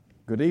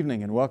Good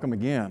evening and welcome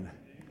again.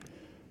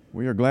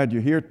 We are glad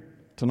you're here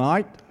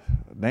tonight.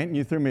 Danton,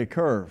 you threw me a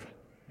curve.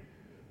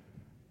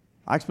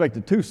 I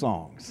expected 2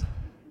 songs.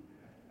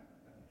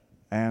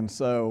 And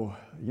so,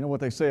 you know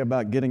what they say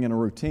about getting in a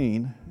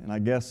routine, and I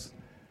guess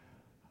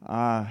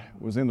I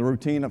was in the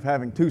routine of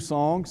having 2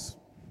 songs,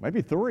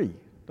 maybe 3.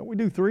 Don't we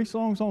do 3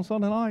 songs on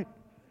Sunday night?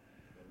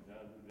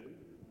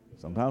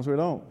 Sometimes we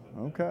don't.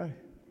 Okay.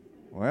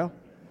 Well,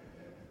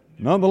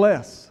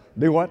 nonetheless,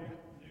 do what?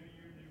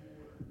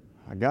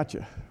 I got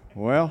you.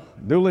 Well,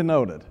 duly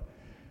noted.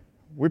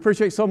 We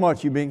appreciate so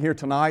much you being here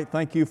tonight.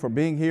 Thank you for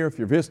being here. If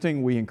you're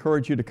visiting, we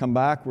encourage you to come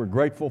back. We're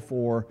grateful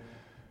for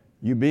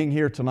you being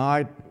here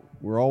tonight.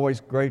 We're always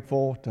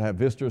grateful to have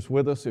visitors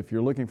with us. If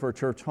you're looking for a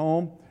church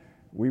home,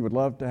 we would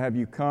love to have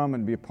you come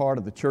and be a part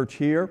of the church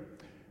here.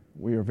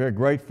 We are very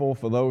grateful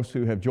for those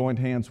who have joined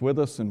hands with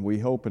us, and we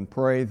hope and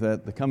pray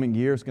that the coming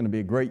year is going to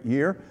be a great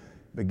year.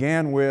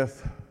 Began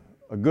with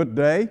a good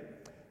day,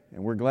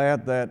 and we're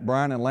glad that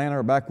Brian and Lana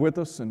are back with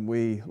us, and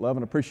we love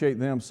and appreciate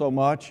them so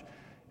much.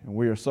 And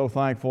we are so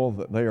thankful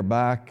that they are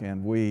back,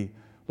 and we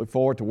look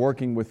forward to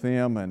working with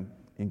them and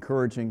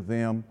encouraging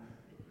them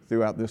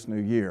throughout this new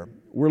year.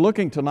 We're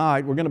looking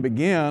tonight, we're going to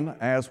begin,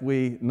 as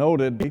we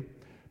noted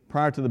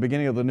prior to the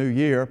beginning of the new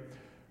year,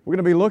 we're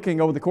going to be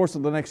looking over the course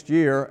of the next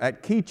year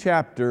at key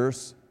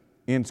chapters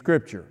in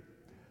Scripture.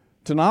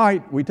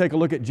 Tonight, we take a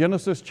look at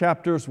Genesis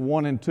chapters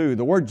 1 and 2.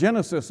 The word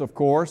Genesis, of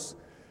course,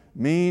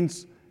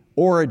 means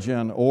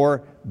origin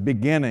or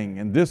beginning,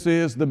 and this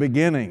is the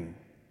beginning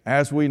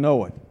as we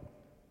know it.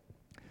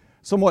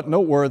 Somewhat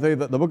noteworthy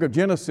that the book of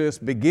Genesis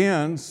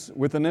begins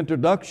with an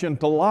introduction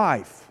to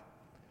life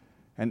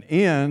and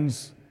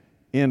ends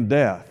in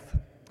death.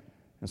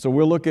 And so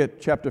we'll look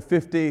at chapter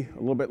 50 a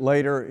little bit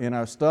later in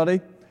our study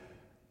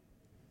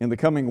in the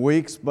coming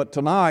weeks, but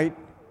tonight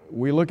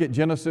we look at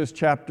Genesis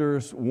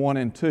chapters 1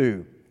 and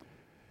 2.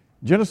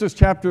 Genesis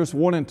chapters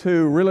 1 and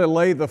 2 really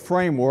lay the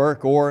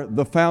framework or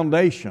the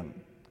foundation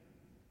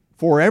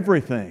for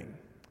everything.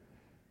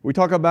 We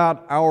talk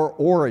about our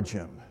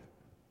origin.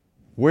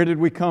 Where did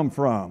we come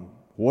from?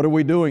 What are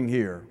we doing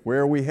here?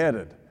 Where are we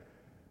headed?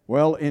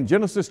 Well, in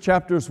Genesis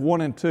chapters 1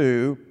 and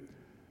 2,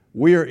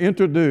 we are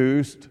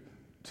introduced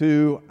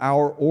to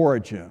our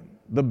origin,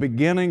 the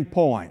beginning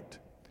point.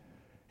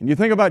 And you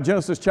think about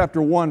Genesis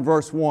chapter 1,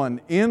 verse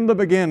 1, in the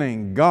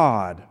beginning,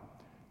 God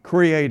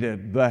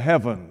created the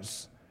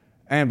heavens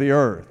and the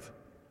earth.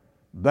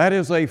 That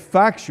is a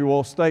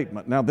factual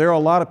statement. Now, there are a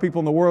lot of people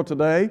in the world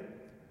today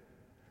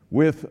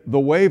with the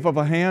wave of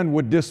a hand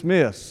would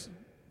dismiss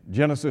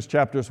Genesis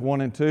chapters 1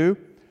 and 2.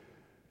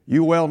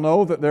 You well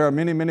know that there are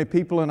many, many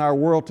people in our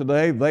world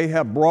today, they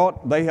have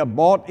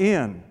bought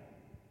in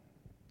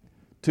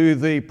to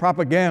the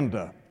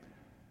propaganda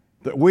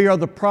that we are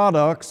the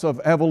products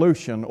of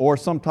evolution or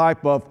some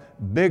type of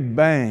Big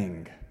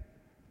Bang.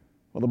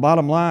 Well, the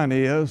bottom line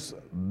is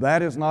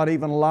that is not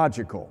even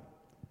logical.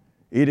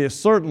 It is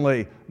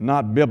certainly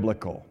not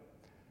biblical.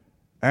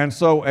 And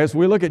so as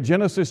we look at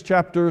Genesis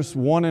chapters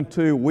 1 and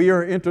 2, we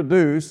are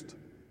introduced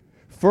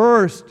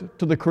first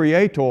to the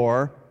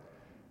Creator,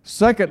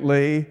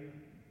 secondly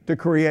to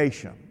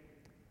creation.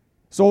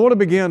 So I want to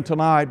begin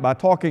tonight by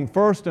talking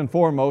first and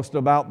foremost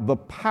about the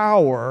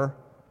power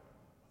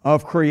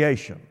of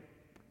creation.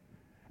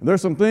 And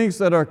there's some things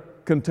that are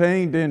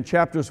contained in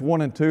chapters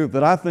 1 and 2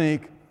 that I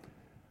think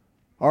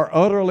are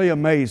utterly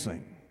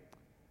amazing.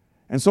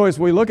 And so as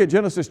we look at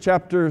Genesis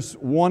chapters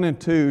 1 and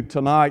 2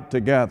 tonight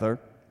together,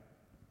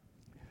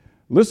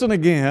 listen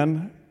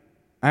again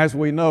as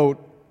we note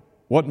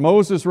what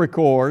Moses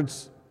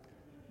records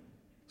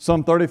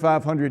some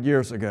 3,500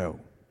 years ago.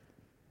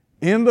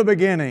 In the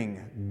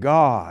beginning,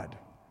 God.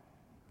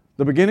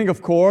 The beginning,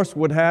 of course,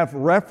 would have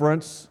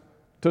reference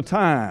to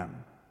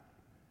time.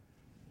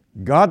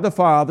 God the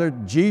Father,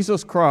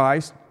 Jesus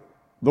Christ,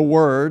 the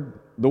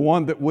Word, the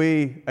one that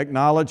we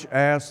acknowledge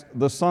as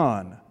the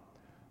Son,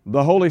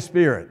 the Holy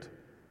Spirit,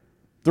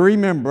 3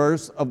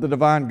 members of the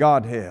divine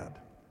Godhead,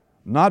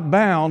 not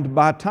bound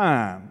by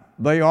time.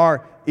 They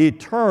are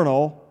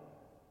eternal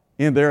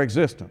in their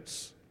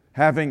existence,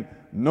 having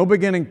no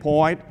beginning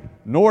point,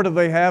 nor do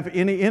they have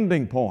any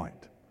ending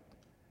point.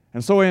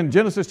 And so in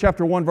Genesis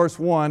chapter 1, verse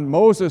 1,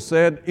 Moses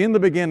said, in the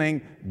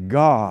beginning,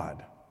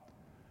 God.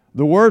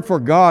 The word for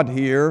God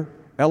here,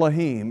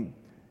 Elohim,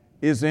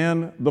 is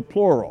in the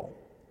plural.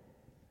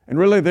 And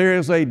really there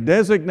is a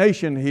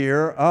designation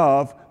here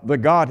of the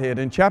Godhead.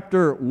 In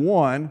chapter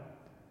 1,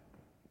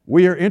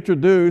 we are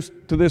introduced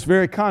to this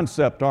very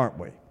concept, aren't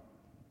we?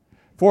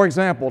 For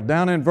example,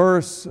 down in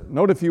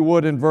note if you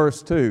would in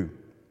verse 2,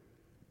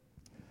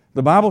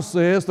 the Bible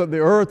says that the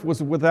earth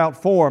was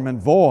without form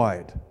and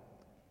void,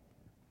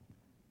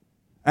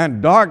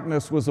 and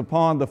darkness was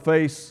upon the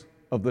face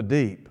of the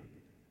deep.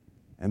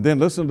 And then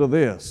listen to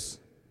this,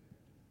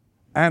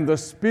 and the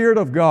Spirit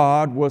of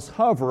God was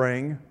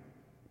hovering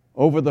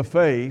over the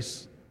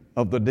face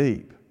of the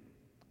deep.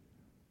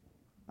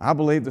 I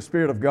believe the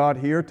Spirit of God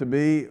here to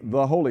be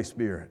the Holy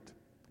Spirit.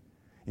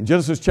 In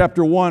Genesis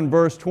chapter 1,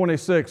 verse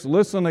 26,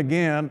 listen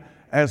again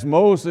as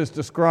Moses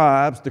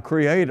describes the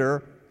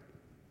Creator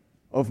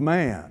of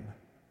man.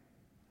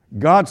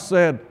 God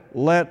said,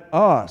 let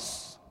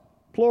us,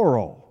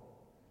 plural.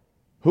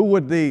 Who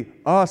would the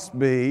us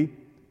be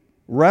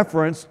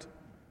referenced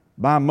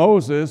by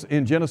Moses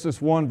in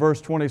Genesis 1 verse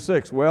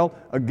 26? Well,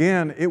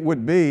 again, it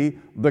would be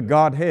the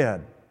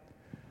Godhead.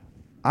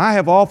 I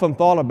have often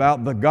thought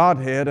about the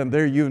Godhead and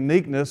their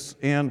uniqueness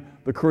in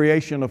the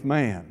creation of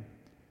man.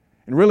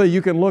 And really,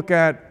 you can look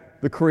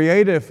at the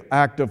creative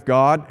act of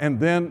God and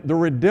then the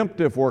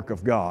redemptive work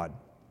of God.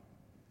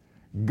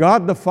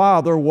 God the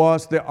Father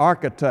was the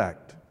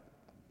architect.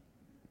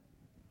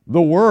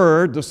 The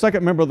Word, the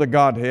second member of the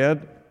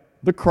Godhead,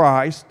 the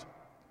Christ,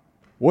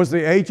 was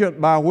the agent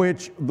by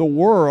which the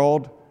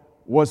world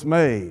was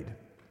made.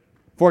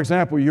 For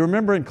example, you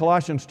remember in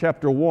Colossians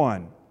chapter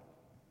 1,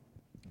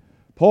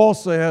 Paul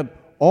said,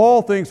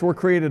 all things were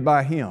created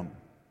by Him.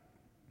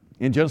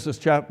 In Colossians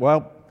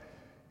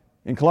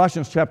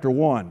chapter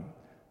 1,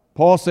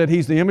 Paul said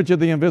He's the image of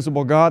the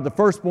invisible God, the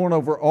firstborn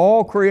over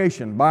all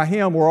creation. By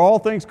Him were all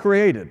things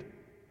created,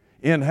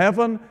 in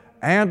heaven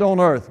and on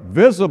earth,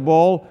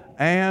 visible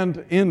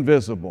and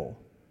invisible.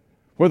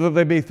 Whether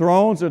they be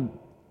thrones or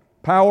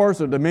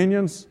powers or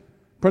dominions,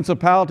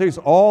 principalities,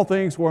 all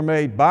things were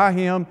made by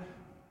Him,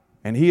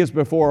 and He is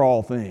before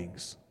all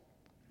things.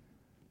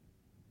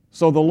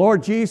 So the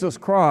Lord Jesus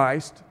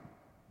Christ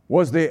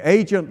was the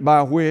agent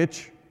by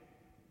which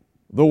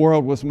the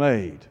world was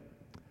made.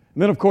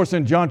 And then, of course,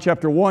 in John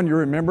chapter 1, you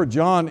remember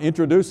John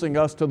introducing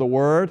us to the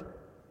Word,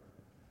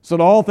 said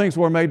all things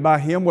were made by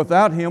Him.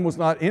 Without Him was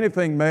not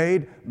anything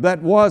made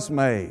that was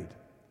made.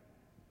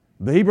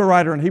 The Hebrew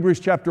writer in Hebrews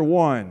chapter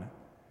 1,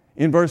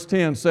 in verse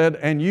 10 said,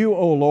 and you,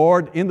 O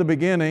Lord, in the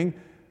beginning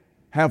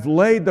have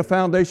laid the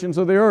foundations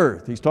of the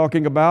earth. He's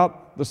talking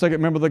about the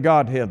second member of the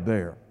Godhead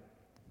there.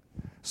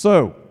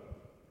 So,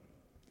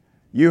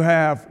 you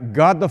have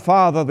God the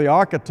Father, the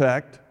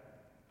architect,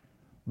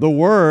 the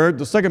Word,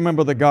 the second member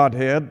of the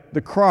Godhead,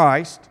 the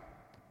Christ,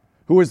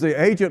 who is the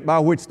agent by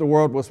which the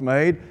world was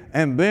made,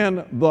 and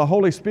then the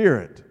Holy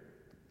Spirit,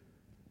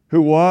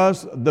 who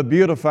was the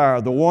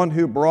beautifier, the one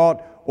who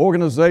brought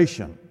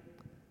organization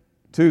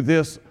to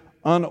this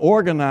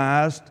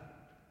unorganized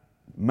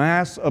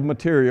mass of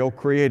material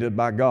created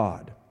by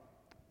God.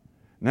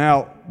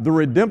 Now, the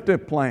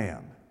redemptive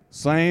plan,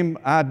 same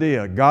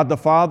idea. God the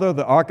Father,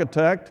 the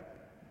architect,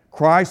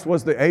 Christ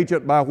was the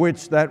agent by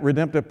which that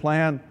redemptive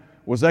plan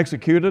was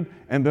executed,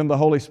 and then the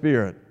Holy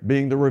Spirit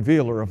being the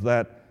revealer of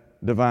that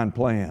divine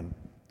plan.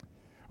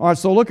 All right,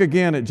 so look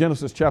again at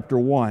Genesis chapter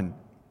 1.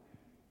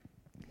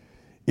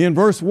 In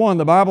verse 1,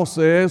 the Bible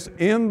says,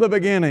 in the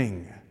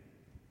beginning.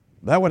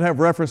 That would have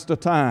reference to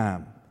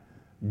time.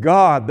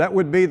 God, that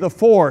would be the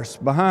force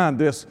behind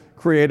this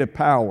creative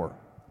power.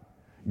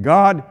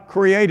 God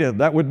created,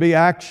 that would be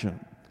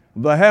action.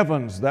 The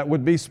heavens, that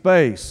would be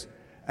space.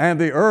 And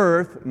the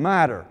earth,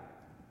 matter.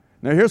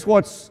 Now here's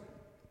what's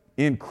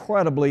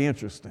incredibly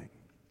interesting.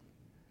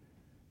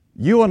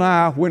 You and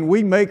I, when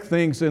we make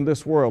things in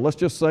this world, let's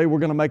just say we're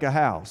going to make a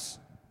house.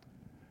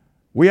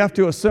 We have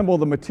to assemble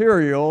the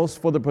materials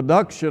for the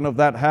production of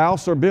that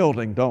house or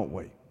building, don't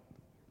we?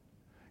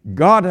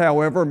 God,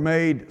 however,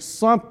 made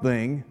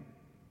something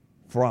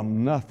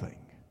from nothing.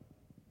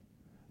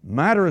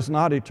 Matter is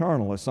not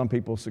eternal, as some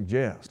people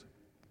suggest.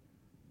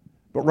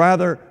 But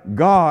rather,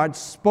 God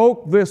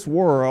spoke this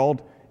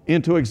world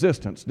into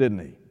existence, didn't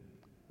He?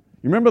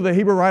 You remember the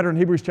Hebrew writer in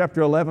Hebrews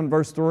chapter 11,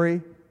 verse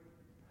 3?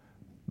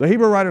 The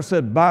Hebrew writer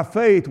said, by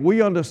faith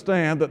we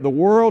understand that the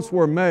worlds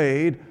were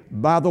made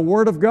by the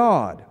Word of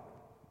God,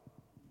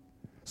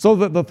 so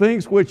that the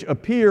things which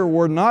appear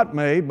were not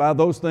made by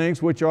those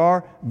things which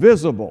are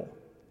visible.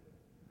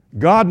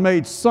 God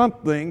made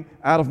something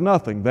out of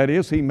nothing. That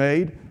is, He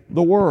made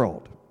the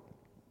world.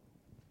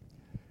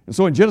 And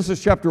so in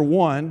Genesis chapter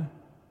 1,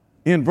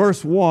 in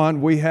verse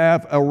 1, we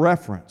have a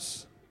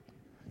reference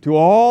to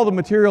all the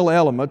material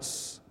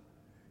elements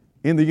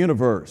in the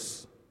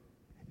universe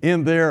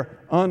in their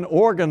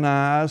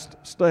unorganized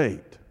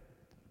state.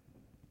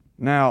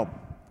 Now,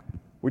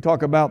 we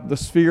talk about the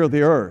sphere of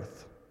the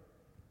earth.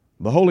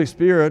 The Holy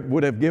Spirit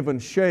would have given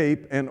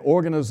shape and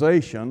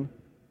organization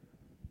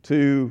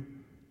to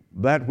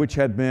that which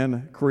had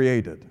been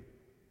created.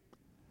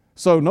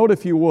 So note,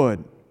 if you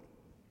would,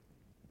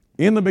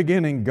 in the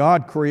beginning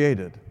God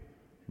created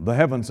the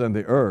heavens and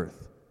the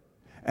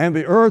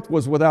earth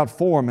was without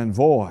form and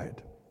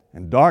void,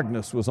 and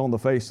darkness was on the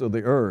face of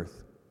the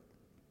earth,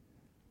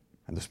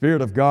 and the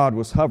Spirit of God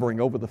was hovering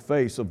over the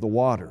face of the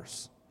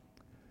waters.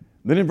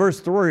 Then in verse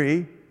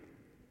 3,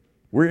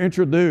 we're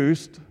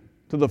introduced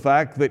to the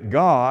fact that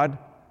God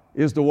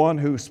is the one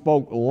who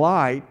spoke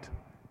light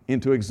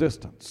into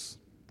existence.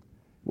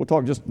 We'll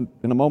talk just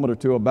in a moment or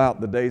two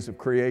about the days of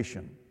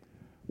creation.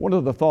 One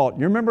of the thought,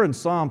 you remember in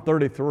Psalm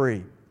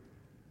 33,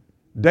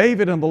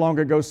 David in the long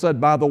ago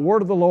said, by the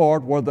word of the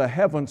Lord were the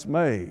heavens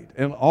made,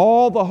 and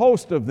all the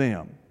host of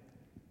them.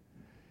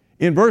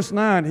 In verse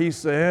 9 he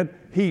said,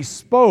 He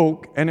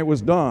spoke and it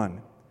was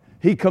done.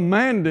 He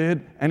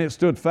commanded and it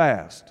stood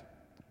fast.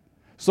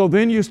 So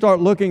then you start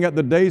looking at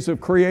the days of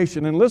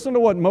creation, and listen to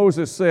what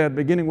Moses said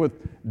beginning with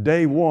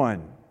day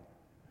 1.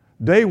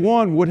 Day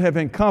one would have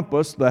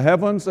encompassed the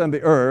heavens and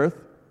the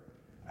earth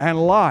and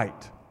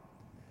light.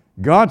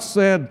 God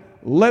said,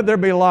 "Let there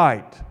be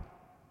light,"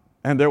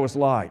 and there was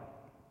light.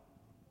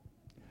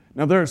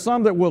 Now, there are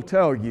some that will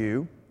tell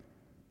you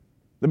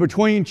that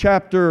between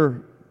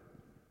chapter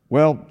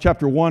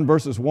 1,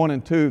 verses 1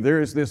 and 2,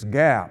 there is this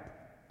gap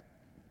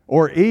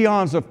or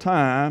eons of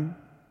time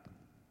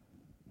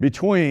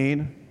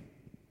between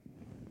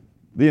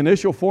the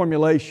initial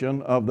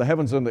formulation of the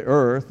heavens and the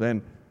earth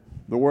and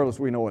the world as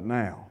we know it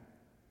now.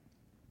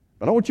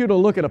 But I want you to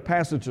look at a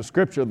passage of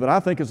Scripture that I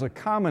think is a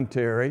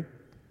commentary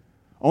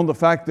on the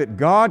fact that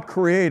God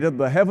created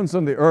the heavens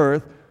and the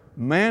earth,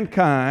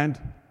 mankind,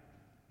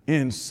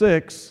 in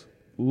 6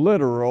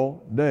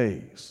 literal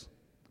days.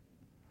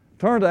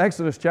 Turn to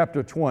Exodus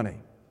chapter 20.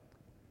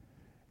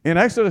 In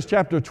Exodus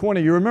chapter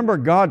 20, you remember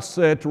God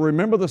said to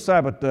remember the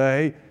Sabbath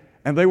day,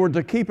 and they were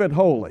to keep it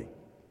holy.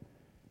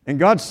 And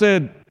God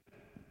said,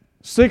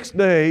 6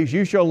 days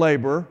you shall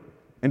labor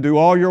and do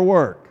all your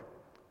work.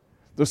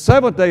 The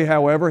seventh day,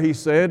 however, He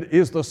said,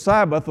 is the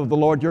Sabbath of the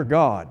Lord your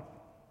God.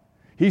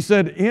 He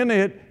said, in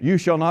it you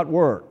shall not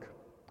work.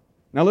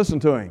 Now listen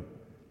to Him.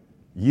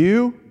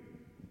 You,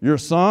 your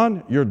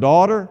son, your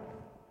daughter,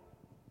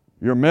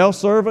 your male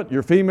servant,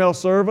 your female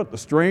servant, the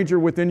stranger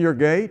within your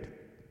gate.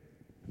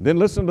 Then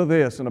listen to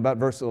this in about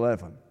verse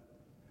 11.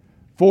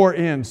 For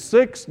in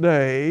 6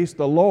 days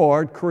the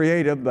Lord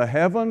created the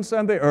heavens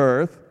and the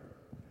earth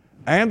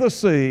and the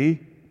sea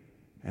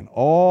and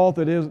all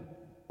that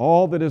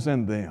is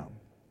in them.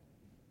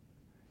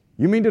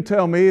 You mean to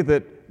tell me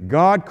that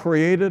God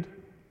created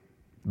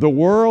the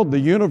world, the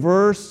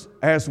universe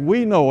as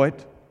we know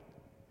it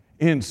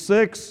in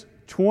 6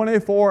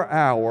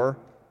 24-hour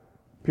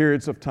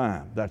periods of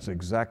time? That's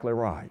exactly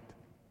right.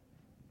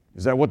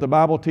 Is that what the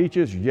Bible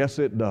teaches? Yes,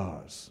 it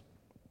does.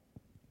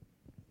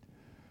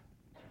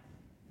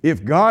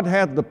 If God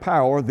had the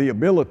power, the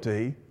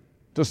ability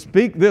to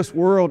speak this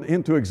world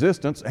into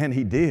existence, and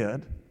He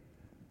did,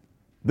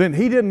 then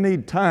He didn't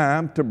need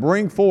time to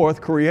bring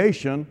forth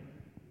creation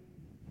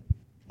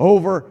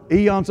over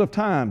eons of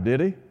time, did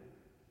He?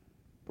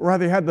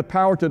 Rather, He had the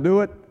power to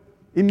do it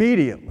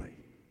immediately.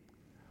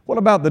 What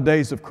about the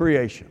days of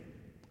creation?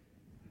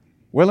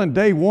 Well, in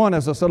day one,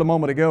 as I said a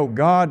moment ago,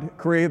 God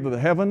created the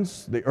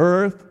heavens, the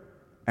earth,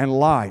 and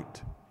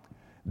light.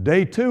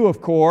 Day two, of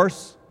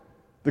course,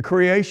 the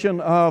creation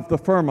of the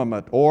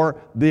firmament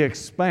or the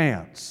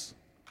expanse.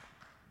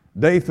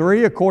 Day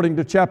three, according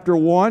to chapter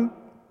 1,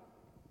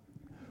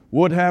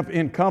 would have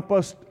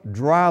encompassed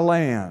dry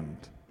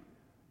land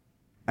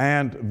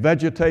and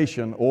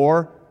vegetation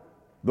or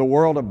the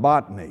world of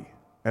botany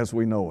as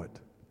we know it.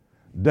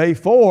 Day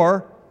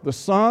 4, the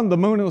sun, the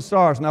moon, and the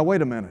stars. Now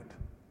wait a minute.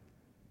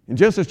 In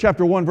Genesis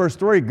chapter 1, verse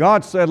 3,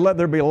 God said, let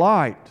there be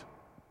light.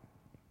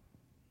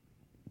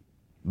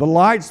 The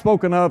light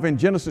spoken of in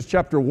Genesis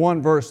chapter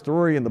 1, verse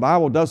 3, and the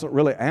Bible doesn't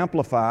really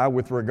amplify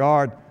with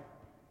regard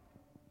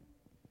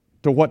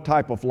to what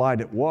type of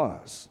light it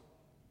was.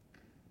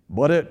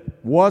 But it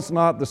was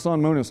not the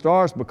sun, moon, and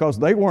stars because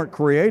they weren't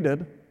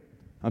created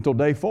until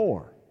day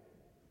 4.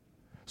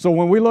 So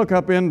when we look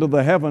up into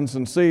the heavens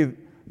and see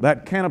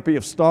that canopy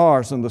of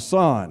stars and the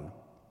sun,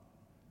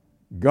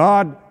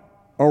 God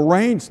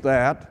arranged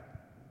that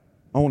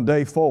on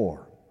day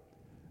 4.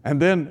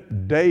 And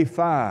then day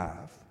 5,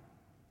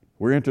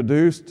 we're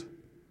introduced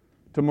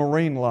to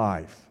marine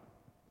life,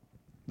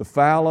 the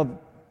fowl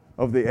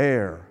of the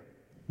air,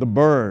 the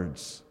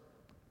birds.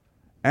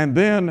 And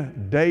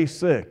then day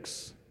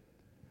 6.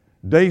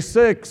 Day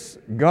 6,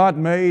 God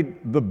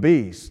made the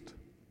beast,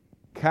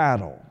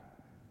 cattle.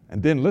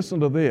 And then listen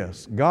to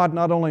this. God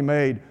not only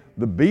made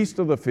the beast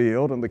of the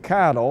field and the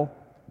cattle,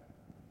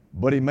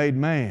 but He made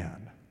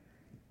man.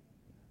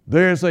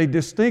 There's a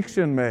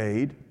distinction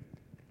made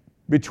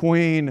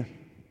between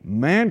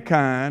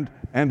mankind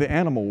and the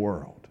animal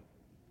world.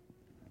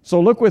 So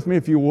look with me,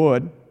 if you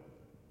would,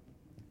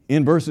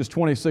 in verses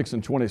 26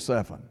 and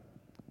 27.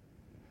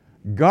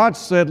 God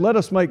said, let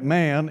us make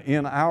man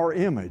in our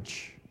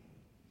image,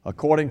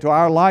 according to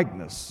our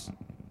likeness.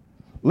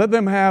 Let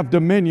them have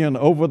dominion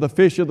over the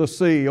fish of the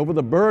sea, over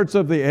the birds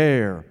of the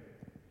air,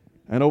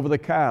 and over the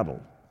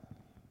cattle,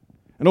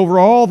 and over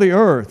all the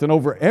earth, and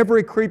over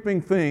every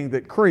creeping thing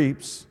that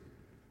creeps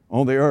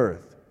on the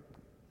earth.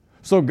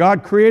 So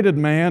God created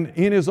man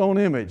in His own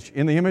image.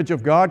 In the image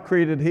of God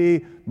created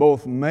He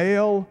both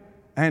male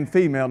and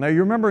female. Now you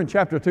remember in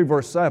chapter 2,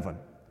 verse 7,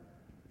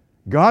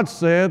 God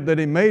said that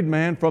He made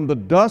man from the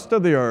dust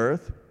of the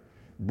earth,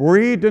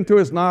 breathed into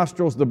his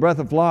nostrils the breath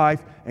of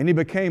life, and he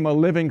became a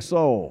living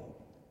soul.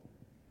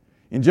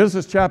 In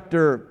Genesis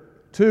chapter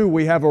 2,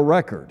 we have a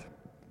record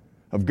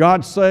of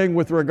God saying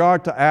with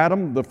regard to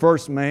Adam, the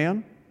first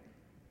man,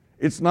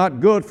 it's not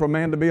good for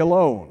man to be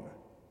alone,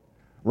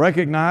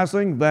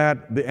 recognizing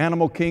that the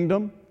animal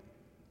kingdom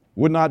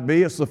would not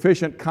be a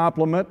sufficient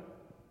complement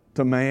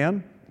to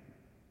man.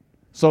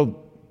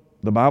 So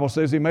the Bible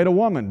says He made a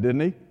woman,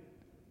 didn't He?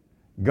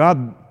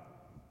 God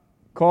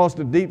caused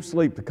a deep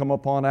sleep to come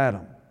upon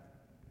Adam.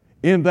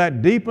 In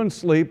that deepened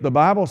sleep, the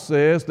Bible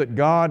says that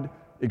God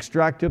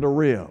extracted a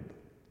rib.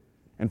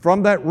 And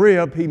from that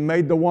rib he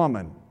made the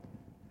woman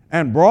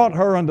and brought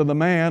her unto the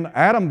man.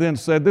 Adam then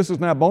said, this is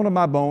now bone of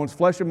my bones,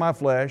 flesh of my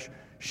flesh.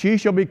 She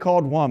shall be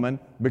called woman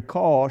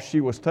because she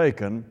was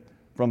taken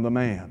from the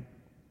man.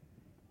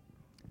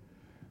 I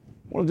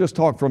want to just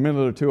talk for a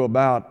minute or two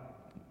about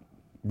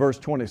verse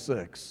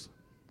 26.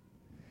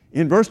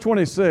 In verse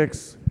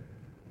 26,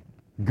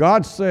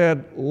 God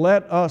said,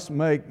 let us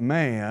make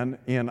man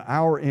in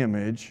our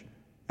image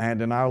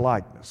and in our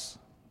likeness.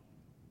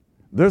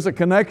 There's a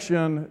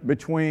connection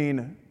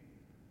between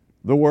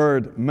the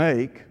word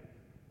make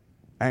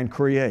and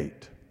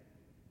create.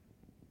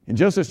 In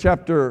Genesis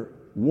chapter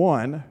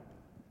 1,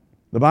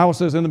 the Bible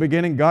says, in the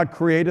beginning, God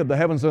created the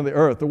heavens and the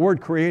earth. The word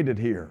created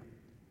here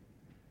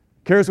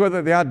carries with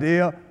it the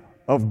idea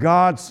of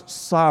God's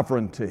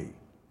sovereignty,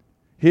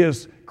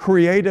 His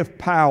creative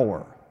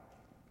power.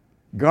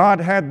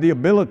 God had the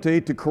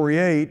ability to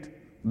create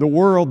the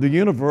world, the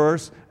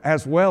universe,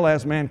 as well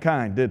as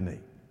mankind, didn't He?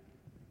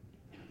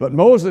 But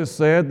Moses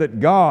said that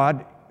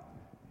God,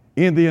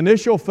 in the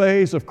initial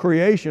phase of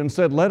creation,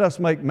 said, let us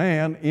make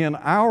man in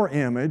our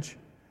image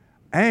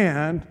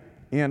and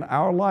in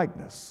our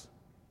likeness.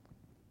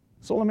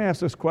 So let me ask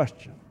this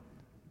question.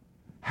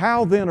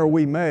 How then are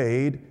we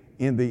made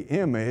in the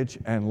image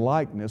and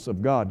likeness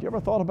of God? You ever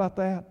thought about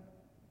that?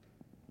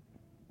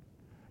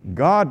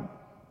 God,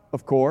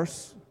 of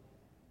course,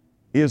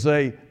 is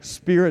a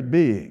spirit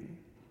being,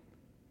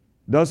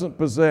 doesn't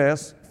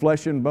possess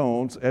flesh and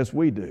bones as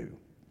we do.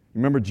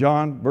 Remember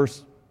John,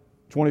 verse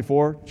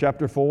 24,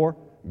 chapter 4,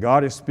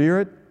 God is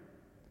spirit.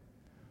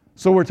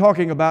 So we're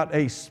talking about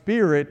a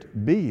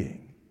spirit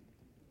being.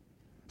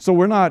 So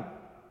we're not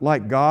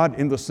like God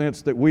in the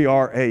sense that we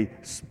are a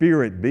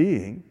spirit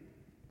being.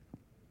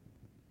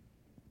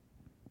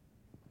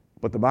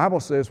 But the Bible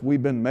says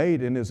we've been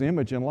made in His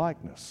image and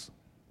likeness.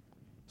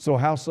 So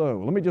how so?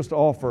 Let me just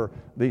offer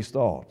these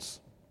thoughts.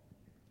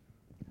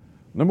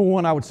 Number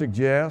one, I would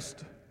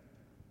suggest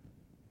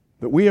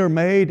that we are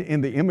made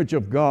in the image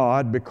of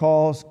God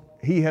because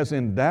He has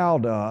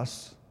endowed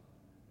us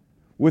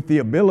with the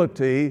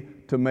ability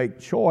to make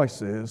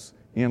choices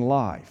in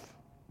life.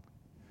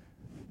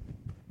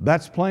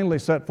 That's plainly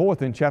set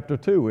forth in chapter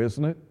 2,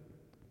 isn't it?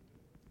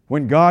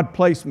 When God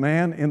placed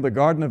man in the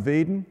Garden of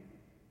Eden,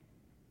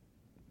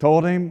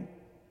 told him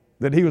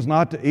that he was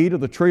not to eat of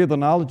the tree of the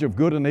knowledge of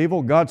good and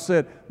evil, God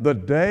said, the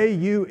day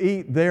you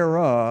eat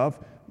thereof,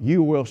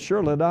 you will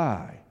surely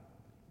die.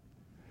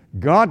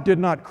 God did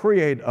not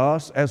create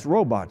us as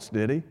robots,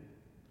 did He?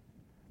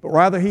 But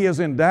rather He has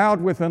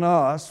endowed within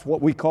us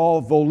what we call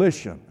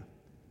volition,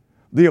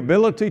 the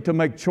ability to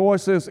make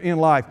choices in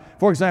life.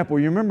 For example,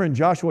 you remember in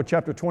Joshua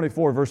chapter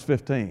 24, verse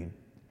 15,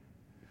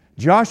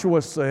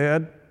 Joshua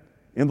said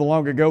in the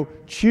long ago,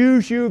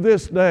 choose you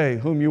this day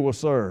whom you will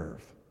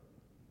serve.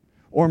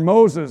 Or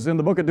Moses in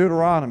the book of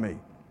Deuteronomy,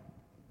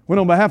 when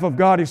on behalf of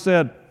God he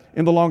said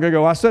in the long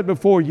ago, I set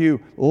before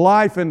you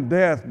life and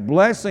death,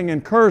 blessing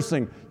and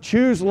cursing.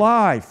 Choose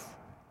life.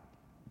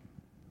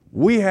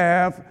 We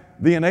have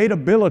the innate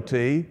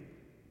ability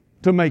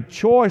to make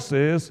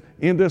choices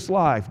in this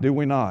life, do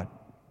we not?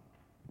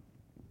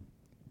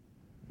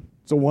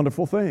 It's a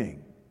wonderful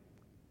thing.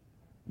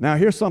 Now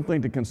here's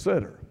something to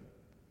consider.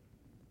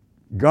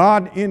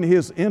 God, in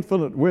His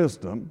infinite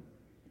wisdom,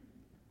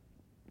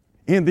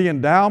 in the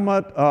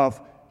endowment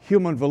of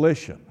human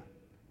volition,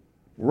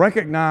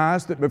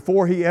 recognized that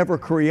before He ever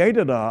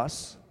created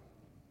us,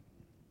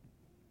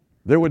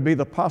 there would be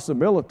the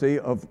possibility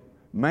of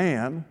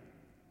man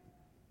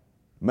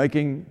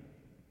making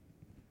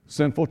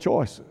sinful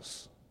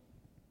choices,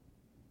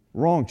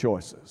 wrong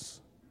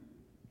choices.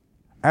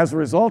 As a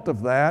result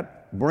of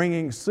that,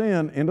 bringing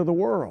sin into the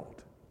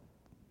world.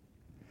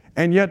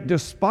 And yet,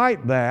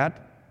 despite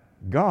that,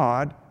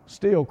 God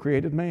still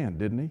created man,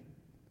 didn't He?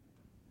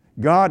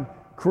 God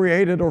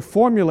created or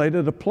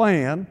formulated a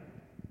plan.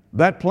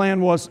 That plan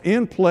was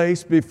in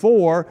place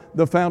before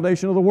the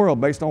foundation of the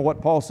world, based on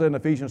what Paul said in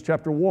Ephesians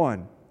chapter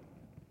 1.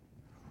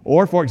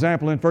 Or, for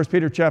example, in 1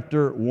 Peter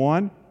chapter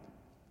 1,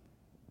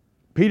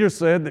 Peter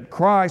said that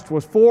Christ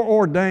was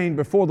foreordained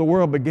before the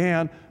world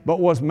began, but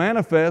was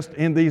manifest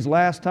in these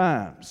last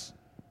times.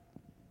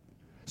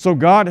 So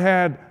God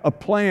had a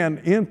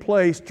plan in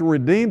place to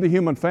redeem the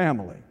human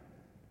family.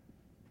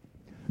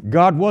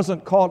 God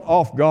wasn't caught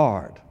off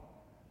guard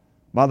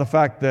by the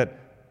fact that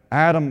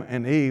Adam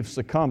and Eve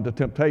succumbed to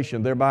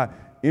temptation, thereby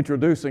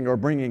introducing or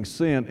bringing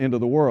sin into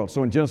the world.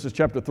 So in Genesis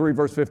chapter 3,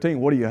 verse 15,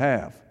 what do you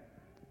have?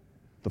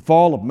 The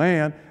fall of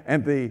man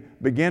and the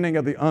beginning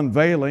of the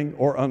unveiling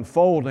or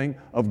unfolding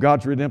of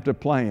God's redemptive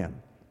plan,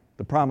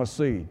 the promised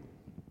seed.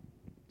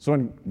 So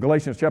in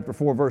Galatians chapter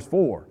 4, verse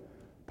 4,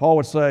 Paul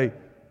would say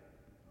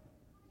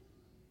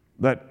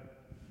that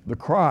the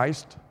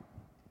Christ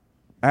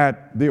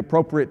at the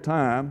appropriate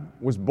time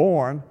was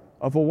born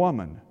of a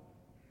woman,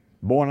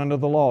 born under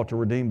the law to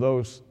redeem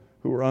those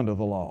who are under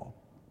the law.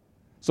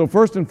 So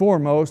first and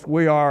foremost,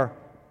 we are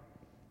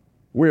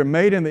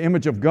made in the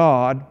image of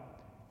God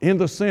in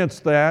the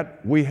sense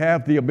that we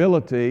have the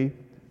ability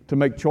to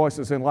make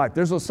choices in life.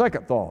 There's a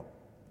second thought,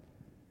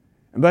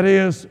 and that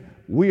is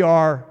we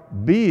are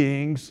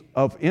beings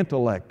of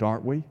intellect,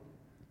 aren't we?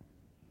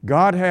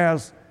 God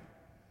has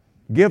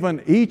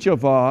given each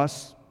of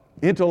us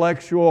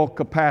intellectual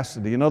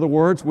capacity. In other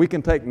words, we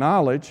can take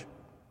knowledge,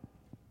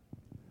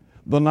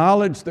 the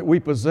knowledge that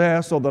we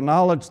possess or the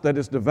knowledge that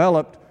is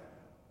developed,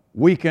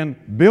 we can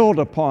build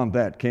upon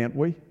that, can't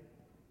we?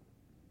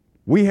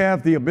 We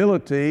have the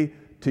ability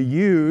to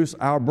use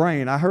our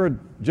brain. I heard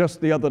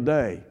just the other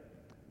day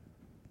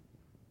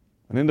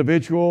an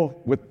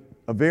individual with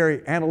a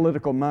very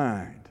analytical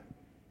mind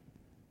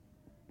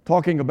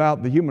talking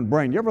about the human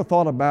brain. You ever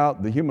thought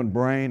about the human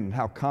brain and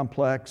how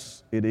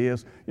complex it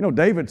is? You know,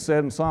 David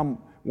said in Psalm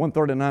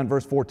 139,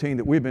 verse 14,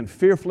 that we've been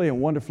fearfully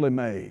and wonderfully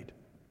made.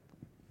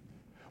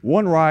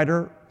 One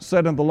writer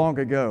said in the long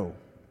ago,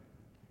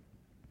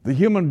 the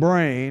human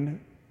brain,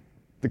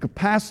 the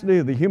capacity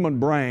of the human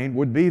brain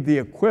would be the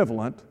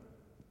equivalent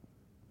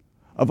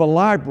of a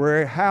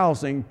library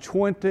housing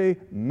 20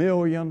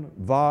 million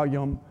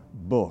volume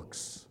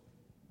books.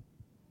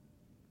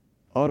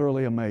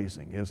 Utterly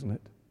amazing, isn't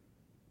it?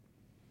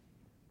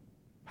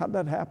 How'd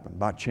that happen?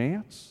 By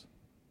chance?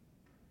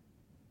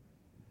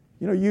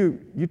 You know,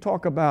 you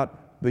talk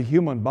about the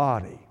human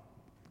body,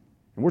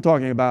 and we're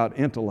talking about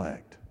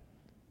intellect.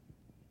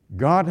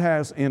 God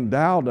has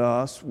endowed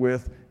us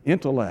with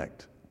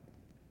intellect.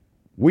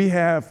 We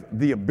have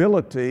the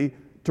ability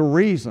to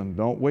reason,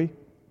 don't we?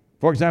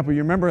 For example, you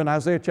remember in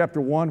Isaiah chapter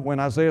 1 when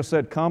Isaiah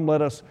said, "Come,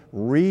 let us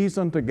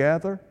reason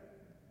together."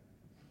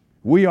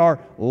 We are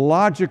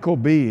logical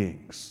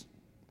beings.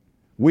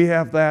 We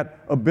have that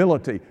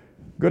ability.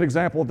 Good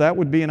example of that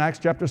would be in Acts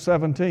chapter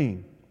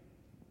 17.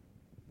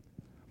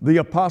 The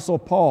Apostle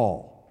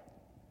Paul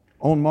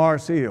on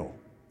Mars Hill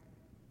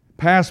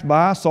passed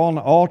by, saw an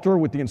altar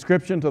with the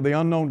inscription to the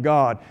unknown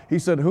God. He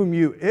said, "Whom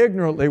you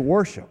ignorantly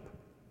worship."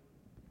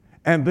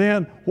 And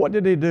then what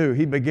did he do?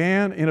 He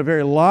began in a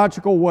very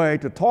logical way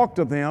to talk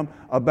to them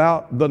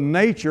about the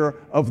nature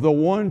of the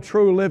one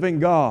true living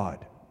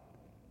God.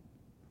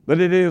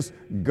 That it is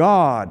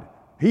God.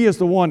 He is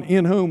the one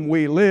in whom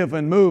we live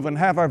and move and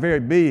have our very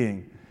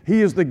being.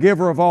 He is the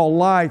giver of all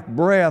life,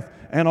 breath,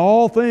 and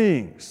all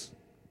things.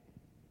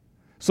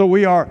 So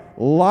we are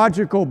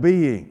logical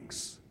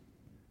beings.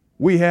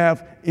 We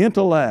have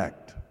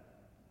intellect.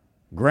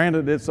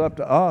 Granted, it's up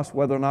to us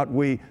whether or not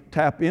we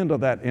tap into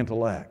that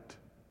intellect.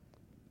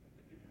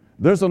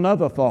 There's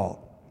another thought.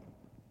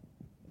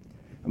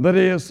 That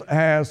is,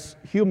 as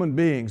human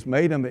beings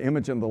made in the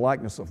image and the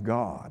likeness of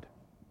God,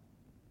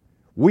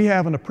 we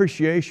have an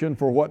appreciation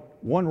for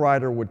what one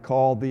writer would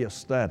call the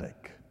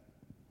aesthetic.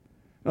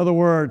 In other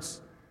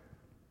words,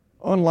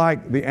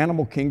 unlike the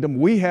animal kingdom,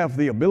 we have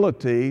the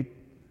ability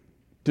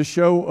to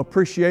show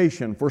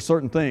appreciation for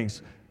certain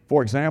things.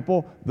 For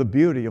example, the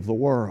beauty of the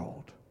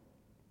world.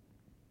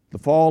 The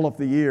fall of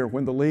the year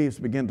when the leaves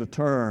begin to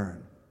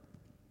turn,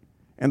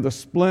 and the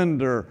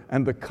splendor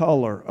and the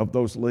color of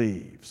those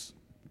leaves.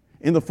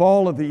 In the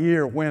fall of the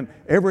year when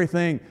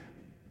everything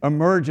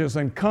emerges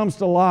and comes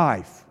to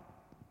life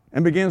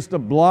and begins to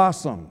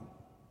blossom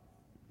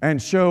and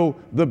show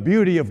the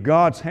beauty of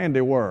God's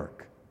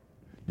handiwork.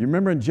 Do you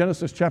remember in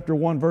Genesis chapter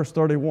 1, verse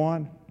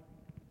 31?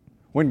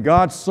 When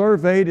God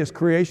surveyed His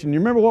creation, you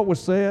remember what was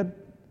said?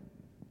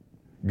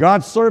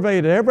 God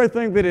surveyed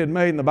everything that He had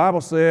made, and the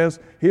Bible says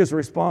His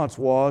response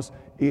was,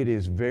 "It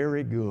is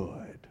very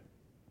good."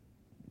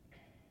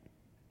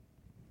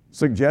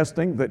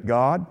 Suggesting that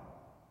God,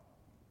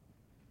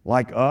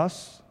 like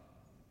us,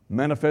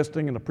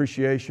 manifesting an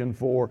appreciation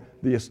for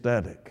the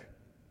aesthetic.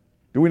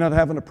 Do we not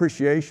have an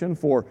appreciation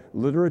for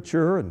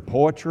literature and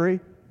poetry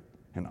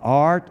and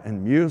art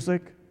and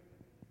music?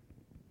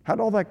 How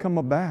did all that come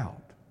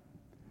about?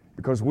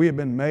 Because we have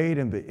been made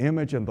in the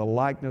image and the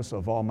likeness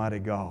of Almighty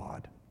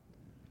God.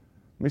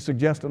 Let me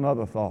suggest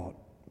another thought.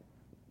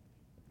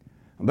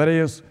 And that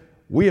is,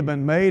 we have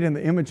been made in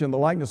the image and the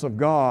likeness of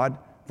God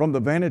from the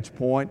vantage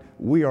point,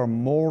 we are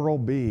moral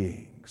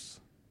beings.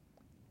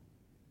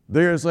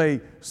 There's a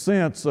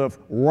sense of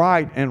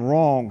right and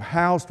wrong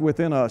housed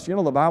within us. You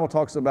know, the Bible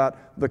talks about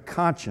the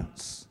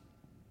conscience.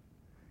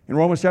 In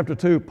Romans chapter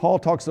 2, Paul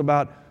talks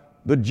about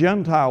the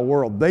Gentile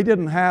world. They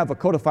didn't have a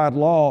codified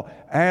law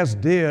as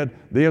did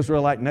the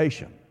Israelite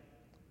nation.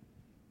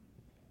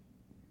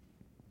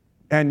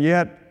 And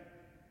yet,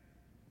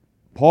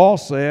 Paul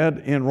said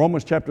in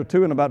Romans chapter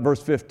 2 and about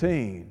verse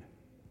 15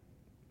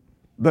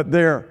 that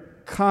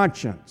their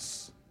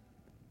conscience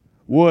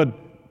would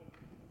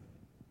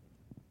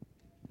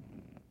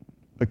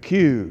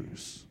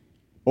accuse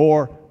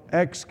or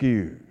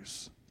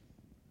excuse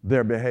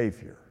their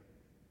behavior.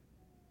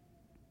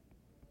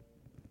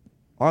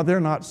 Are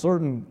there not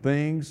certain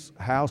things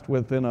housed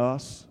within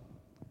us?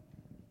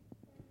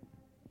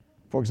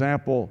 For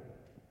example,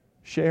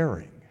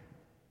 sharing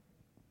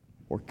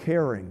or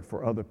caring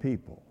for other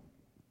people,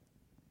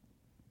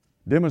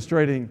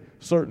 demonstrating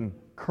certain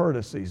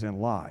courtesies in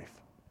life.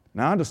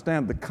 Now, I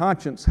understand the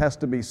conscience has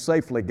to be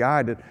safely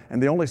guided,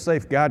 and the only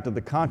safe guide to the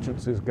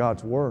conscience is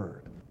God's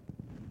Word.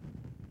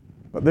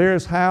 But there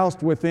is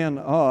housed within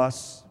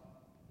us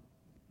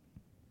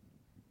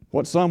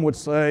what some would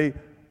say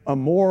a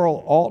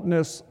moral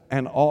oughtness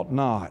and ought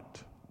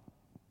not.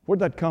 Where'd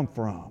that come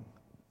from?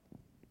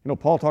 You know,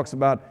 Paul talks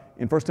about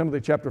in 1 Timothy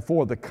chapter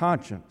 4, the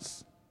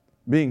conscience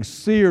being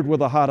seared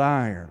with a hot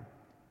iron.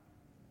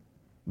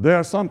 There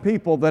are some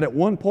people that at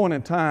one point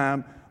in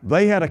time,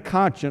 they had a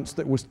conscience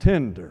that was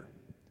tender.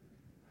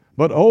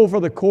 But over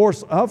the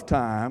course of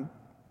time,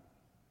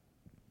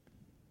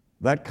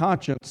 that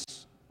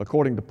conscience,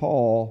 according to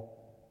Paul,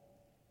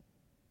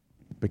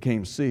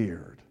 became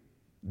seared,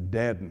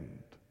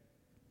 deadened.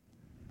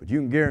 But you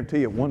can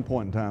guarantee at one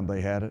point in time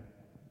they had it.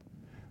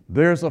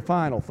 There's a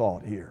final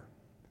thought here.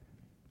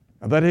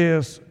 And that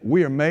is,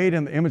 we are made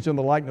in the image and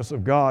the likeness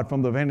of God.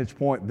 From the vantage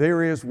point,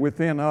 there is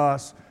within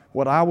us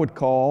what I would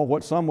call,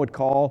 what some would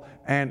call,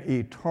 an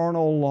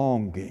eternal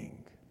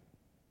longing.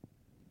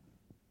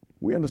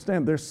 We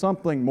understand there's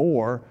something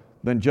more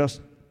than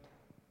just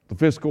the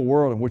physical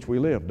world in which we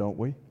live, don't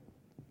we?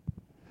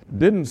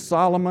 Didn't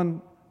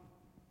Solomon,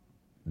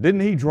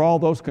 didn't he draw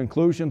those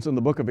conclusions in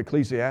the book of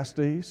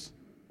Ecclesiastes?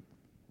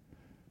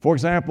 For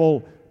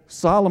example,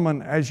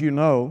 Solomon, as you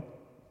know,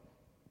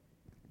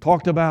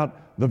 talked about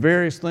the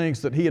various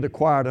things that he had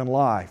acquired in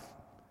life.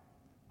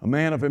 A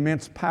man of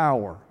immense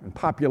power and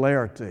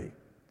popularity.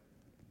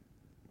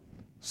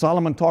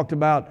 Solomon talked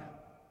about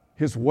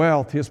his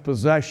wealth, his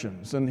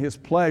possessions, and his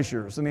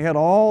pleasures, and he had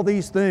all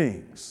these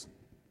things.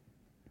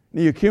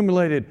 He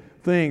accumulated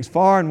things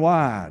far and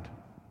wide.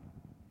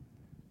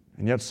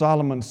 And yet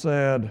Solomon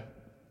said,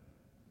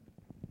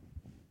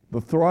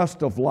 the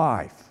thrust of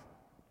life,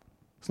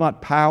 it's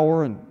not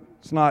power, and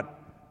it's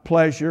not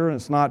pleasure, and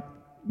it's not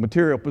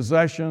material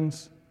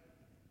possessions,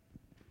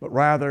 but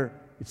rather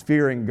it's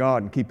fearing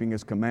God and keeping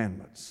His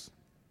commandments.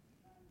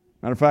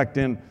 Matter of fact,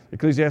 in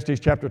Ecclesiastes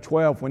chapter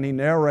 12, when he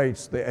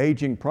narrates the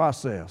aging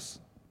process,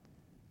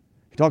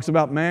 he talks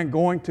about man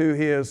going to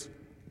his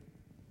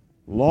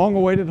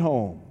long-awaited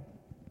home.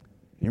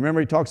 You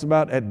remember he talks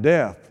about at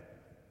death,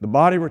 the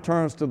body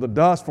returns to the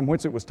dust from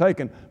whence it was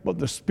taken, but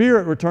the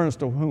spirit returns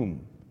to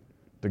whom?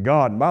 To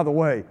God. And by the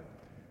way,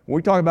 when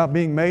we talk about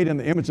being made in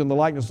the image and the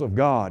likeness of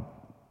God,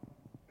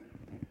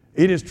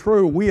 it is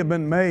true we have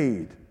been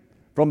made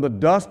from the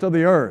dust of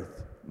the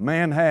earth,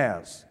 man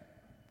has.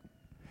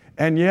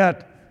 And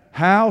yet,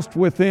 housed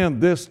within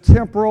this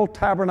temporal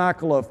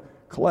tabernacle of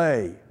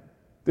clay,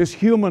 this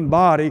human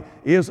body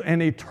is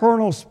an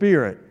eternal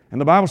spirit. And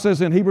the Bible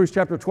says in Hebrews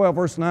chapter 12,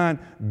 verse 9,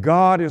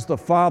 God is the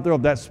Father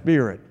of that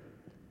spirit.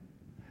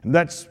 And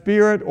that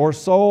spirit or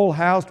soul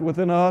housed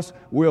within us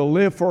will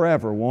live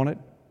forever, won't it?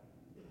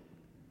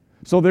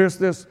 So there's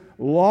this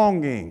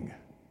longing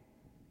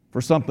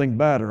for something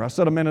better. I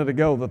said a minute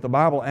ago that the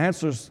Bible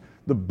answers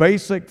the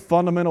basic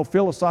fundamental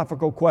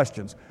philosophical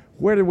questions.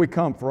 Where did we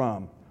come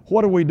from?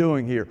 What are we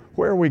doing here?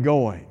 Where are we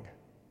going?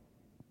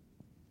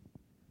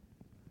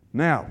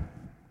 Now,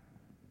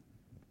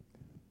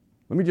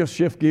 let me just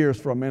shift gears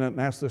for a minute and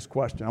ask this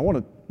question. I want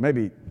to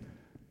maybe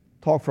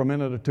talk for a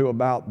minute or two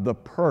about the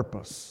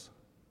purpose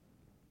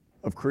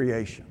of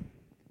creation.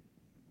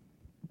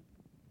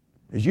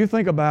 As you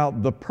think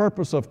about the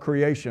purpose of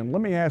creation,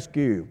 let me ask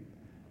you,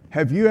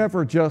 have you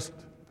ever just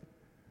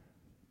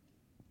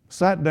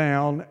sat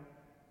down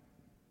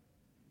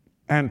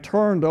and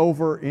turned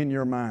over in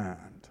your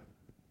mind,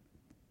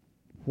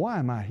 why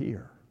am I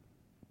here?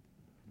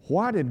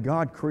 Why did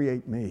God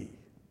create me?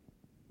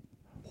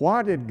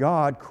 Why did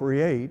God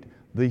create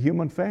the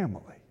human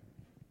family?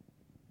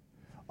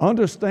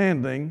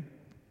 Understanding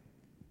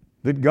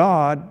that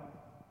God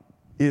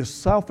is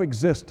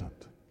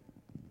self-existent.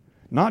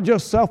 Not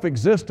just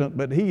self-existent,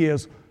 but He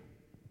is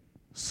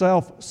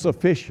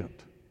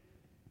self-sufficient.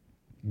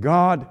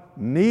 God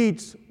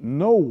needs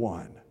no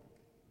one,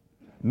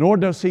 nor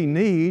does He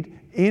need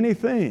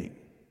anything.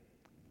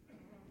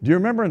 Do you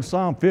remember in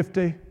Psalm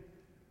 50?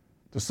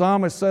 The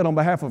psalmist said on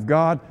behalf of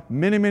God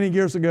many, many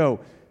years ago,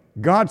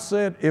 God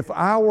said, if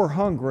I were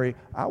hungry,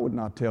 I would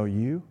not tell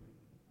you.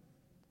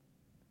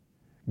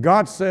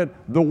 God said,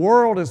 the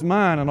world is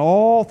mine and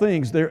all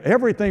things there,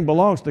 everything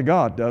belongs to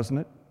God, doesn't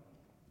it?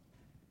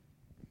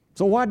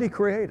 So why did He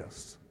create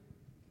us?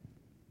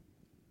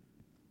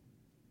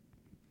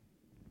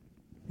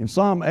 In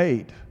Psalm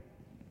 8,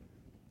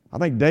 I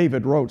think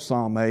David wrote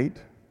Psalm 8.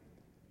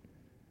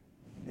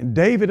 And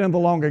David in the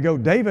long ago,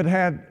 David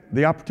had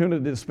the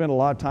opportunity to spend a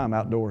lot of time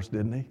outdoors,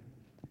 didn't he?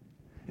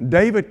 And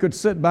David could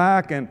sit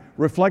back and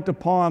reflect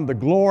upon the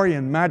glory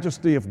and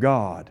majesty of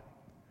God.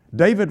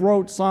 David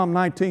wrote Psalm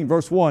 19,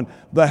 verse 1,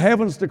 the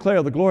heavens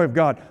declare the glory of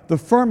God. The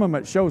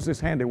firmament shows His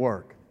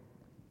handiwork.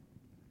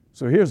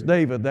 So here's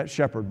David, that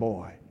shepherd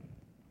boy.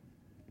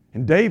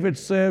 And David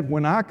said,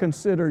 when I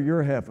consider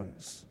your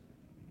heavens,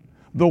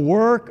 the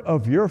work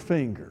of your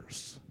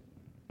fingers,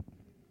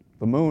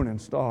 the moon and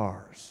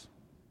stars,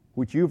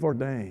 which you've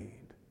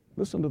ordained.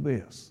 Listen to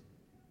this.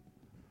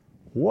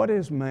 What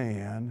is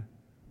man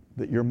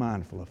that you're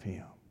mindful of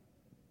him?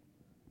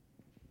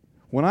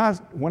 When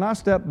I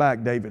step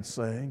back, David's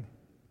saying,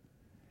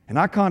 and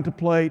I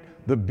contemplate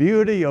the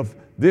beauty of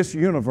this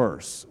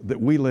universe that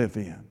we live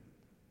in,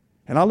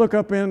 and I look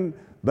up in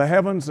the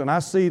heavens and I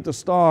see the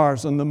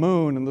stars and the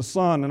moon and the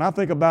sun, and I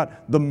think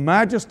about the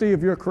majesty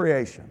of your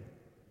creation,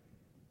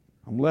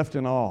 I'm left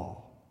in awe.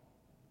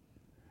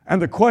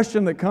 And the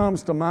question that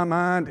comes to my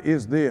mind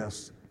is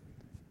this: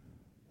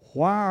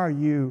 why are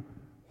you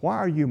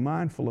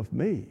mindful of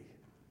me?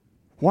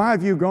 Why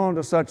have you gone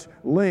to such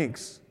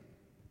lengths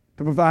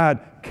to provide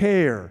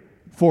care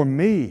for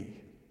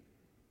me?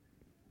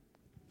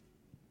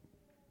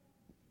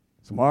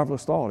 It's a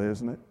marvelous thought,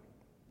 isn't it?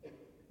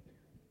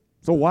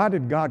 So why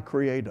did God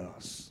create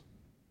us?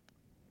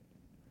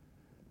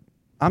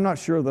 I'm not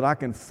sure that I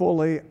can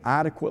fully,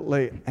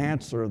 adequately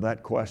answer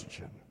that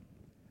question.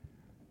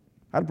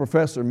 I had a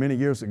professor many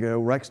years ago,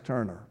 Rex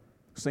Turner,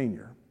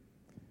 Sr.,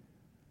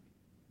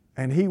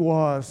 and he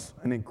was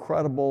an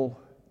incredible,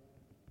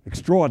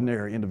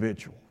 extraordinary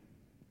individual.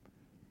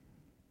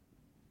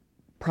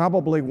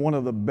 Probably one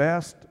of the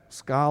best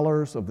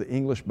scholars of the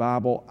English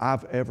Bible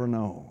I've ever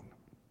known.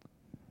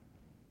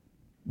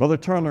 Brother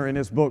Turner, in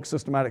his book,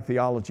 Systematic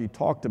Theology,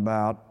 talked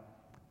about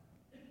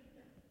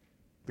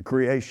the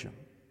creation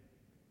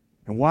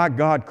and why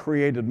God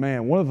created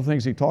man. One of the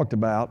things he talked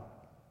about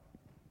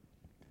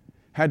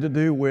had to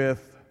do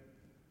with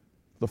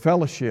the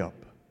fellowship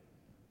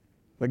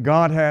that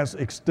God has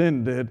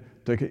extended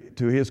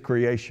to His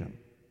creation.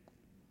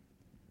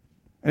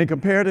 And he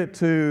compared it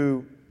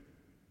to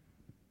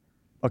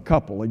a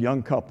couple, a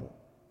young couple,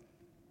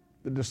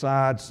 that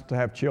decides to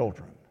have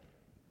children,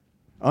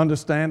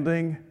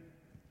 understanding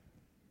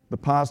the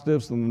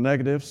positives and the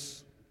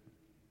negatives,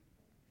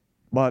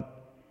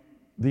 but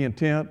the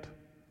intent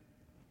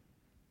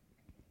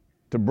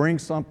to bring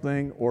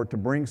something or to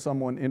bring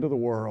someone into the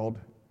world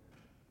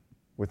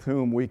with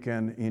whom we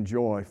can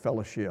enjoy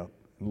fellowship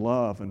and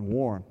love and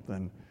warmth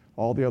and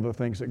all the other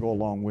things that go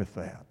along with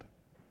that.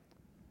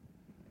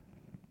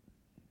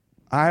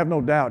 I have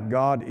no doubt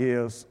God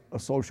is a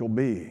social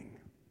being.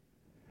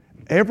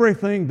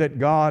 Everything that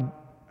God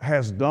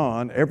has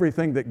done,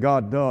 everything that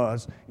God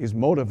does is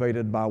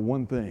motivated by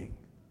one thing.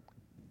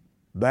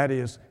 That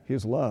is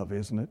His love,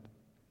 isn't it?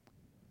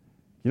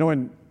 You know,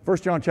 in 1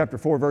 John chapter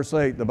 4, verse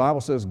 8, the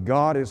Bible says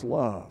God is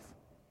love.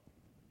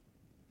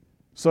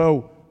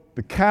 So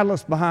the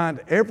catalyst behind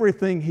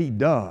everything He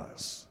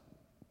does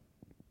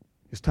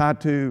is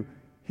tied to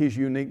His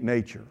unique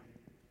nature,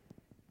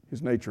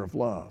 His nature of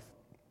love.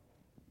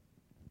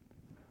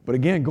 But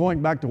again,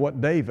 going back to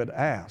what David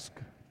asked,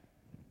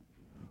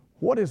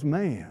 what is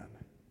man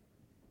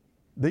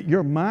that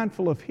you're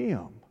mindful of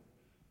him?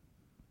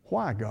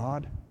 Why,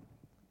 God?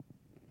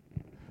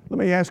 Let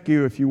me ask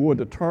you, if you would,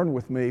 to turn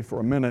with me for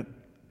a minute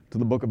to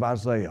the book of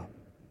Isaiah.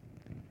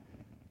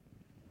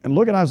 And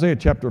look at Isaiah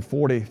chapter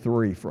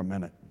 43 for a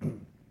minute.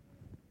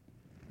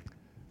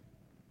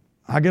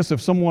 I guess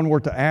if someone were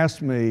to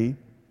ask me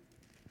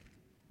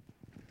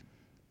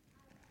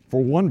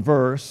for one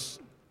verse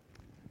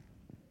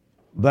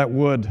that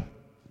would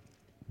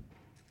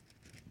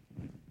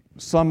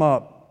sum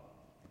up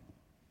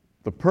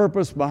the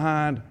purpose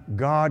behind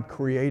God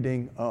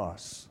creating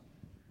us,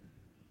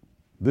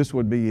 this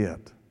would be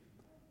it.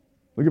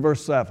 Look at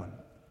verse 7.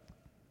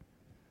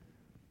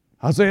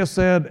 Isaiah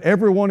said,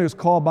 everyone who is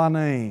called by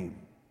name,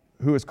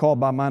 who is called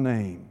by my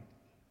name,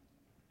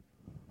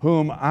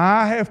 whom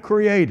I have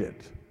created,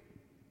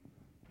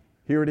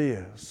 here it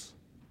is,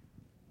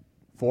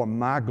 for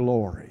my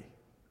glory.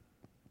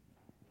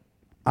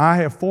 I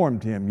have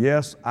formed him.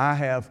 Yes, I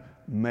have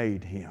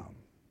made him.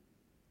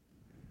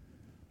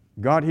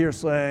 God here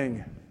saying,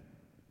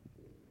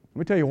 let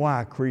me tell you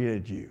why I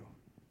created you.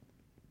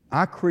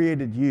 I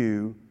created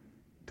you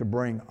to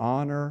bring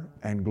honor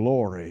and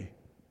glory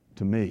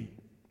to me.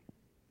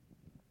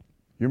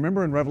 You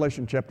remember in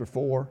Revelation chapter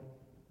 4?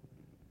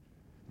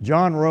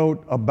 John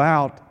wrote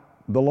about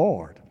the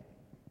Lord.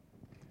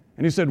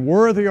 And he said,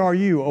 worthy are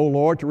you, O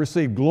Lord, to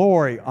receive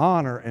glory,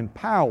 honor, and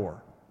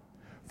power.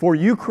 For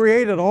you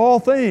created all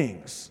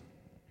things.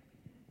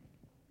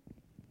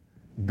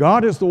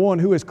 God is the one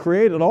who has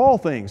created all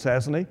things,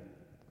 hasn't He?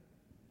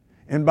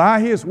 And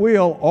by His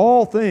will,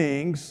 all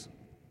things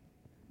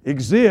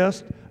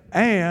exist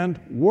and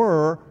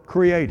were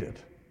created.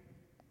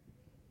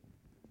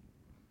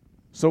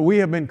 So we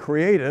have been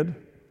created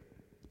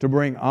to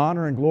bring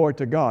honor and glory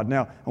to God.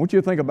 Now, I want you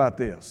to think about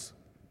this.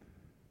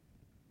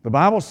 The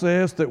Bible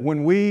says that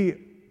when we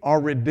are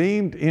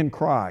redeemed in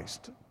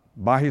Christ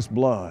by His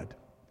blood,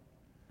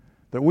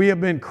 that we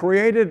have been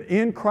created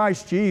in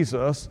Christ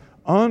Jesus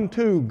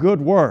unto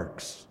good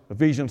works,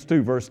 Ephesians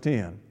 2, verse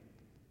 10.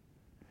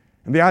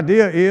 And the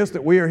idea is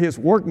that we are His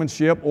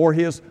workmanship or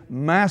His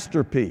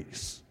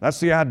masterpiece. That's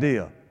the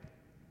idea.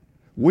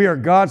 We are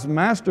God's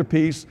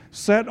masterpiece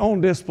set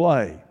on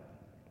display.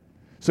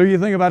 So you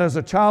think about it, as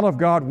a child of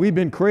God, we've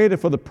been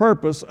created for the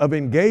purpose of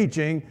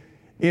engaging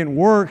in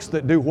works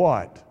that do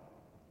what?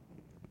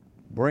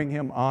 Bring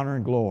Him honor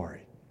and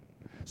glory.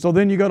 So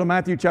then you go to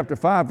Matthew chapter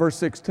 5, verse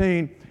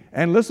 16,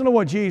 and listen to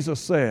what Jesus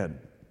said.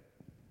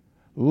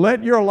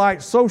 Let your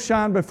light so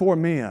shine before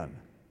men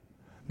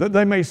that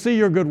they may see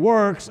your good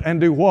works and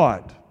do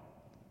what?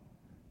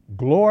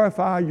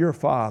 Glorify your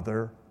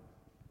Father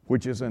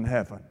which is in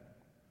heaven.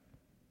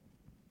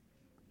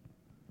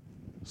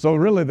 So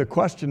really the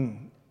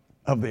question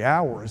of the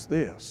hour is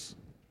this: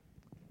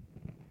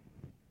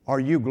 are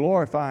you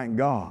glorifying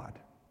God?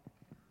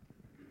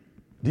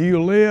 Do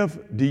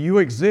you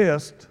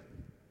exist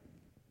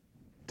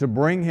to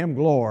bring Him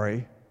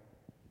glory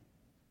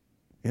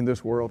in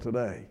this world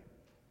today?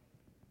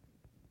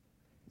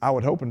 I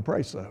would hope and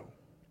pray so.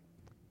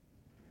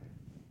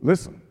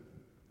 Listen,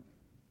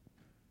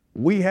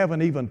 we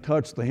haven't even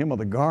touched the hem of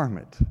the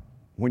garment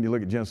when you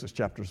look at Genesis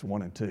chapters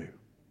 1 and 2.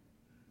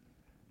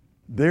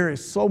 There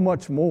is so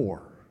much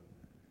more.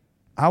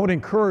 I would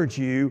encourage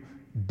you,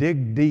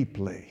 dig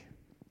deeply,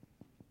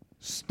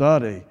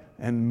 study,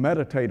 and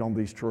meditate on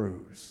these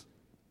truths.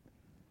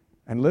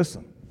 And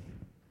listen,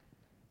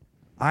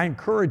 I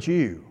encourage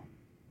you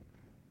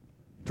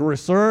to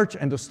research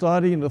and to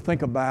study and to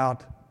think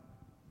about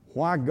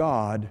why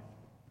God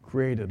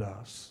created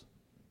us.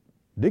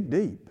 Dig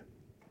deep.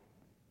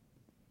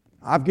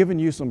 I've given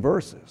you some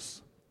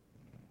verses.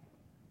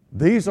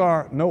 These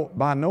are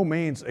by no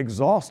means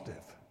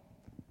exhaustive,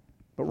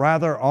 but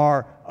rather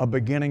are a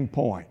beginning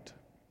point.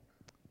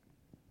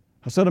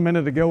 I said a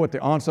minute ago at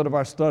the onset of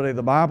our study,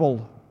 the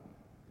Bible,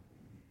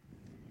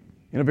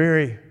 in a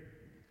very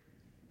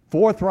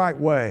forthright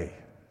way,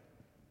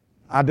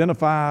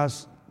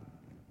 identifies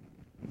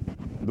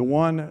the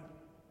one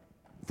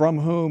from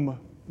whom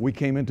we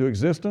came into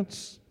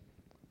existence,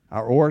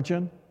 our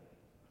origin.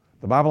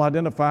 The Bible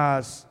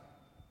identifies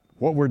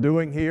what we're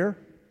doing here,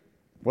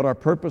 what our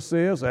purpose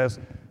is. As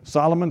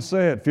Solomon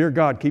said, fear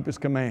God, keep His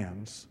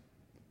commands.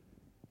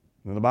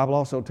 And the Bible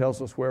also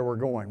tells us where we're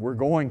going. We're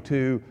going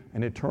to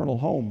an eternal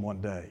home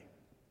one day.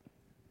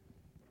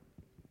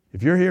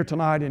 If you're here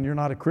tonight and you're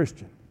not a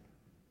Christian,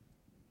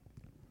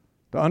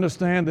 to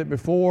understand that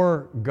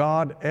before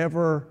God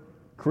ever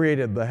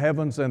created the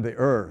heavens and the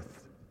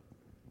earth,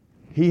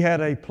 He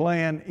had a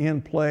plan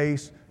in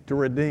place to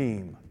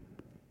redeem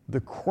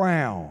the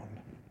crown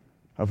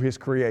of His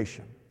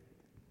creation.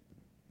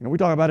 You know, we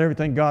talk about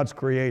everything God's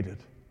created.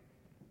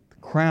 The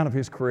crown of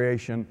His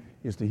creation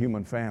is the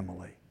human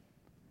family.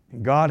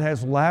 And God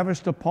has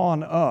lavished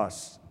upon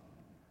us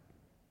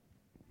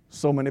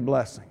so many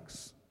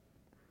blessings,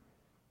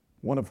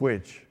 one of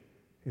which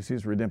is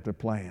His redemptive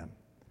plan.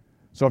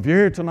 So if you're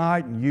here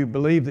tonight and you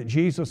believe that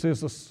Jesus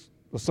is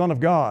the Son of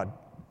God,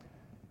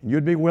 and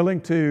you'd be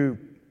willing to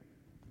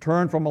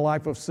turn from a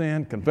life of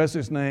sin, confess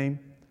His name,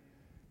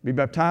 be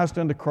baptized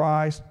into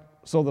Christ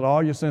so that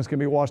all your sins can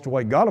be washed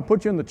away, God will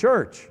put you in the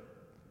church.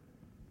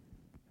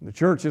 The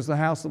church is the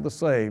house of the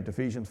saved,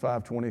 Ephesians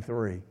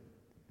 5:23.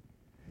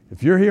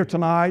 If you're here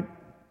tonight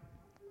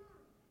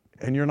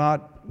and you're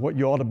not what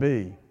you ought to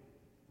be,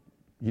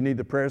 you need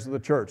the prayers of the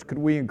church. Could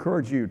we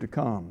encourage you to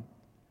come?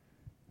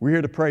 We're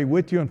here to pray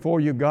with you and for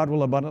you. God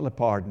will abundantly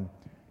pardon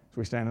as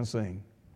we stand and sing.